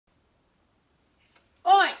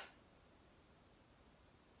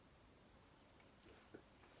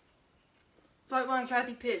Vote 1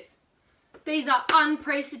 Kathy Pith. These are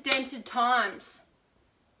unprecedented times.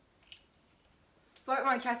 Vote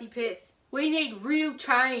 1 Kathy Pith. We need real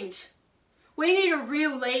change. We need a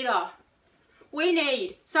real leader. We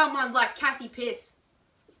need someone like Kathy Pith.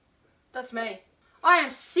 That's me. I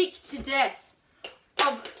am sick to death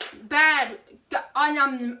of bad. I'm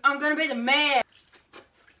going to be the mayor.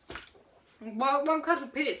 Vote 1 Kathy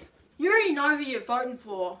Pith. You already know who you're voting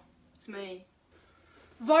for. It's me.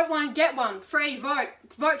 Vote 1, get 1. Free vote.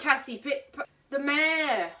 Vote Kathy Pith. The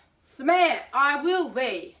mayor. The mayor. I will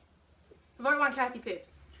be. Vote 1 Kathy Pith.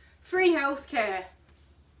 Free healthcare.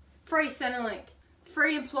 Free Centrelink.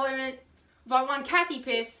 Free employment. Vote 1 Kathy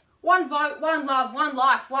Pith. 1 vote, 1 love, 1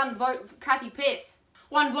 life, 1 vote for Kathy Pith.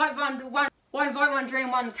 1 vote, 1 vote, 1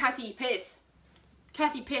 dream, 1 Kathy Pith.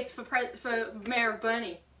 Kathy Pith for Mayor of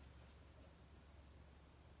Burnie.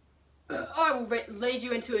 I will lead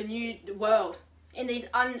you into a new world in these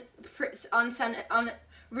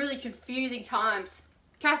really confusing times.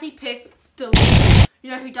 Kathy Pith delivers.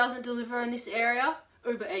 You know who doesn't deliver in this area?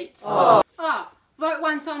 𝙬𝚊𝚢𝚘𝚘 Vote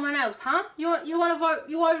 1 someone else, huh? You want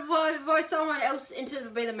to vote someone else to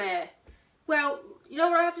be the mayor? Well, you know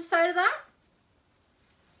what I have to say to that?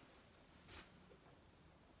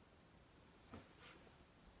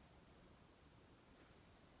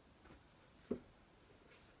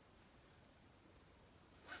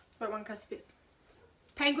 Vote 1 Kathy Pith.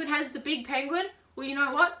 Penguin has the big penguin. Well, you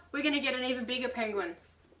know what? We're going to get an even bigger penguin.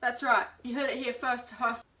 That's right. You heard it here first. The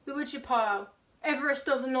𝙱𝚊𝚢𝚘𝚘 Everest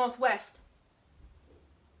of the Northwest.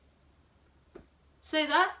 See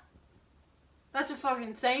that? That's a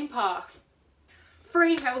fucking theme park.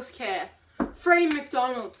 Free healthcare. Free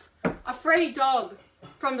McDonald's. A free dog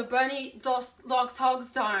from the Burnie Dogs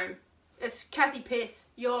Dome. It's Kathy Pith,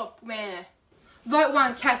 your mayor. Vote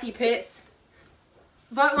 1 Kathy Pith.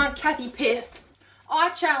 Vote 1 Kathy Pith. I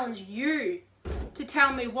challenge you to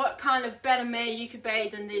tell me what kind of better mayor you could be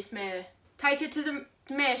than this mayor. Take her to the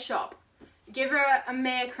mayor shop. Give her a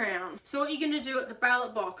mayor crown. So what you're going to do at the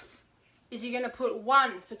ballot box is you're going to put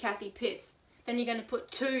 1 for Kathy Pith. Then you're going to put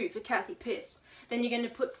 2 for Kathy Pith. Then you're going to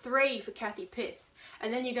put 3 for Kathy Pith.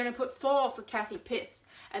 And then you're going to put 4 for Kathy Pith.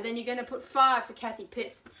 And then you're going to put 5 for Kathy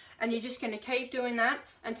Pith. And you're just going to keep doing that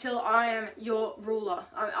until I am your ruler.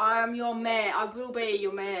 I am your mayor. I will be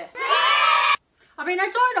your mayor. I mean, I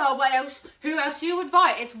don't know who else you would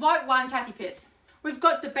vote. It's vote 1 Kathy Pith. We've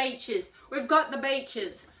got the beaches. We've got the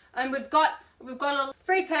beaches. And we've got a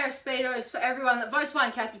free pair of Speedos for everyone that votes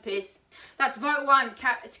 1 Kathy Pith. That's vote 1.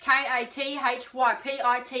 It's KATHYPITH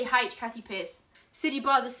Kathy Pith. City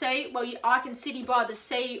by the sea. Well, I can city by the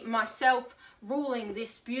sea myself, ruling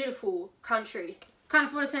this beautiful country. Can't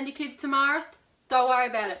afford to send your kids to Marist? Don't worry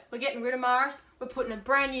about it. We're getting rid of Marist. We're putting a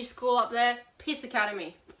brand new school up there, Pith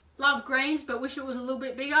Academy. Love greens, but wish it was a little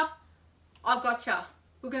bit bigger? I've gotcha.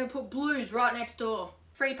 We're going to put blues right next door.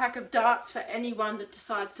 Free pack of darts for anyone that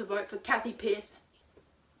decides to vote for Kathy Pith.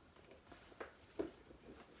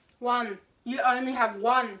 1. You only have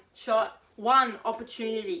 1 shot, 1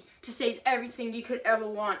 opportunity to seize everything you could ever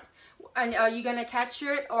want. And are you going to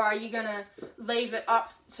capture it, or are you going to leave it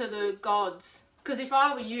up to the gods? Because if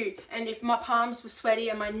I were you, and if my palms were sweaty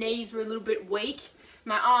and my knees were a little bit weak,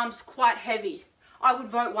 my arms quite heavy, I would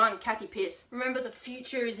vote 1 Kathy Pith. Remember, the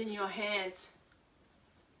future is in your hands.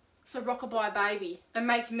 So rockabye baby, and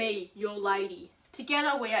make me your lady.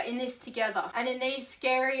 Together we are in this together. And in these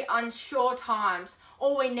scary, unsure times,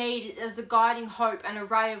 all we need is a guiding hope and a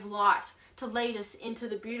ray of light to lead us into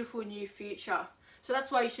the beautiful new future. So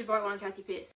that's why you should vote 1 Kathy Pith.